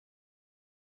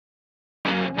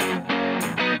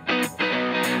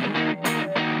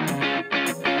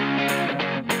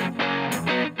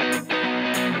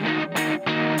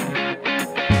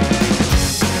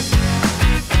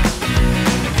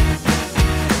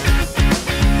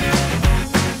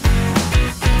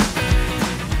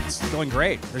going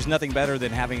great. There's nothing better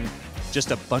than having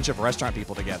just a bunch of restaurant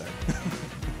people together.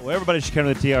 Well, everybody should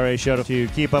come to the TRA show to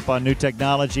keep up on new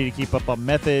technology, to keep up on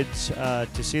methods,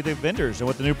 to see the vendors and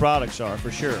what the new products are, for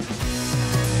sure.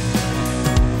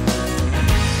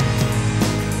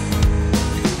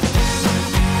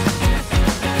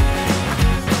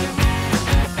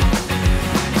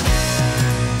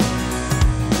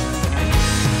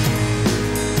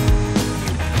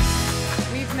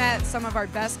 We've met some of our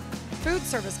best food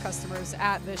service customers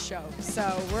at this show,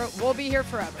 so we'll be here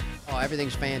forever. Oh,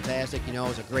 everything's fantastic. You know,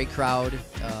 it's a great crowd.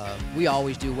 We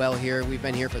always do well here. We've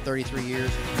been here for 33 years.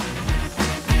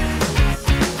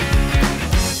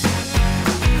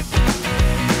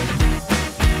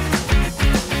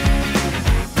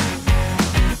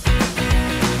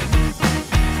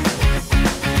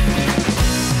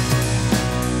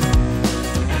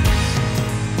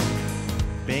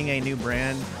 Being a new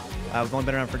brand, we've only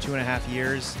been around for 2.5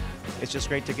 years. It's just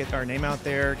great to get our name out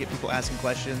there, get people asking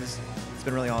questions. It's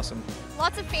been really awesome.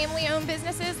 Lots of family-owned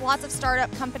businesses, lots of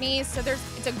startup companies, so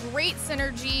it's a great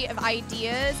synergy of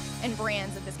ideas and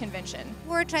brands at this convention.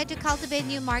 We're trying to cultivate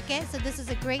new markets, so this is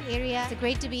a great area. It's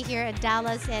great to be here in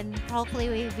Dallas, and hopefully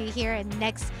we'll be here in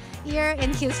next year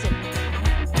in Houston.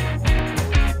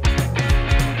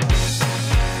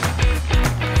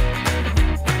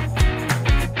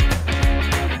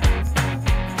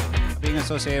 Being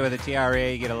associated with the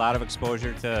TRA, you get a lot of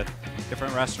exposure to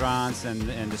different restaurants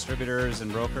and distributors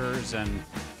and brokers, and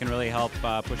can really help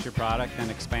push your product and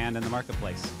expand in the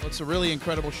marketplace. It's a really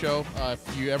incredible show.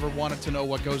 If you ever wanted to know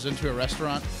what goes into a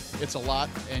restaurant, it's a lot,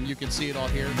 and you can see it all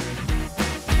here.